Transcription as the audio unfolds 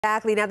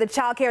Exactly. Now, the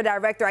child care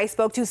director I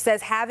spoke to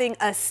says having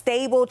a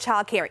stable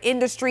child care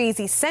industry is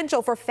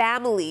essential for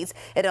families.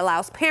 It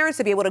allows parents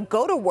to be able to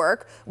go to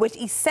work, which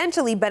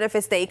essentially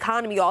benefits the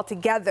economy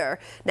altogether.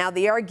 Now,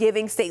 they are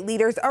giving state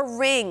leaders a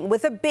ring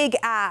with a big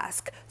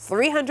ask,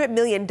 $300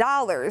 million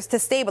to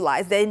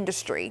stabilize the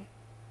industry.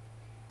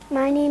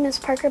 My name is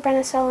Parker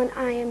Brennisell and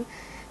I am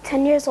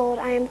 10 years old.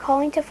 I am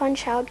calling to fund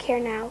child care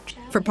now.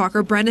 For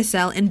Parker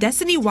Brennisell and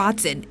Destiny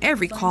Watson,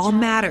 every call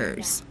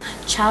matters.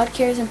 Child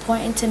care is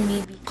important to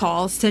me.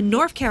 Calls to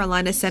North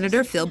Carolina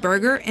Senator Phil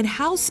Berger and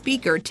House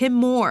Speaker Tim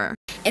Moore.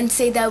 And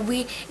say that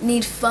we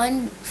need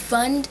fund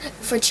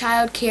for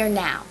child care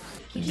now.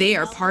 They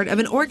are part of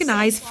an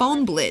organized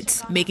phone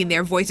blitz, making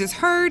their voices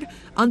heard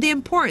on the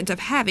importance of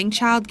having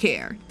child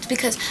care.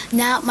 Because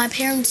now my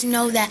parents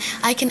know that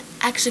I can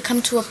actually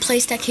come to a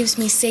place that keeps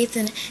me safe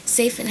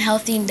and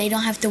healthy, and they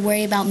don't have to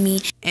worry about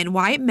me. And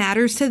why it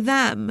matters to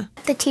them.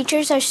 The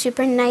teachers are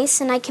super nice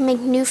and I can make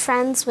new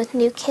friends with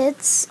new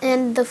kids,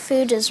 and the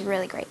food is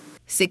really great.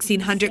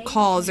 1,600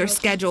 calls are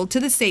scheduled to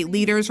the state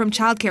leaders from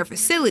child care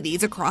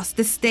facilities across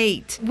the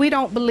state. We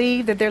don't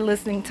believe that they're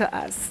listening to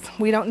us.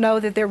 We don't know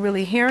that they're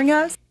really hearing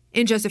us.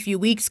 In just a few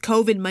weeks,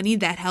 COVID money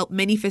that helped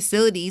many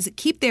facilities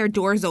keep their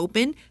doors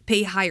open,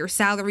 pay higher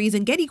salaries,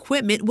 and get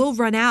equipment will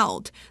run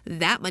out.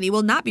 That money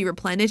will not be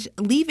replenished,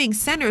 leaving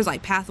centers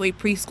like Pathway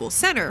Preschool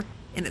Center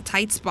in a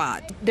tight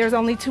spot. There's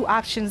only two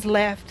options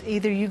left.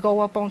 Either you go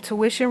up on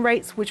tuition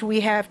rates, which we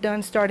have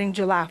done starting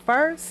July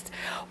 1st,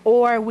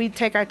 or we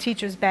take our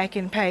teachers back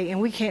in pay, and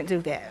we can't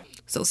do that.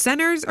 So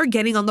centers are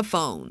getting on the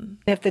phone.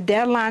 If the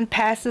deadline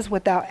passes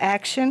without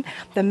action,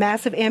 the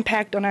massive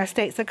impact on our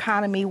state's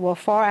economy will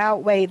far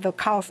outweigh the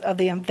cost of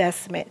the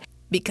investment.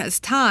 Because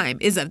time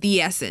is of the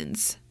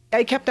essence.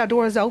 It kept our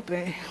doors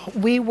open.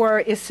 We were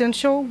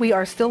essential. We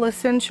are still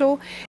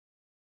essential.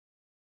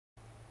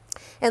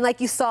 And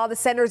like you saw, the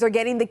centers are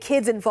getting the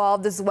kids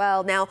involved as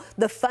well. Now,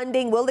 the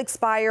funding will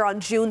expire on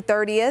June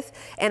 30th.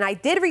 And I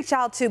did reach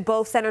out to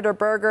both Senator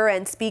Berger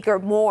and Speaker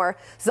Moore's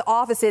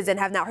offices and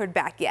have not heard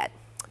back yet.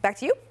 Back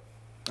to you.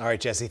 All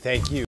right, Jesse, thank you.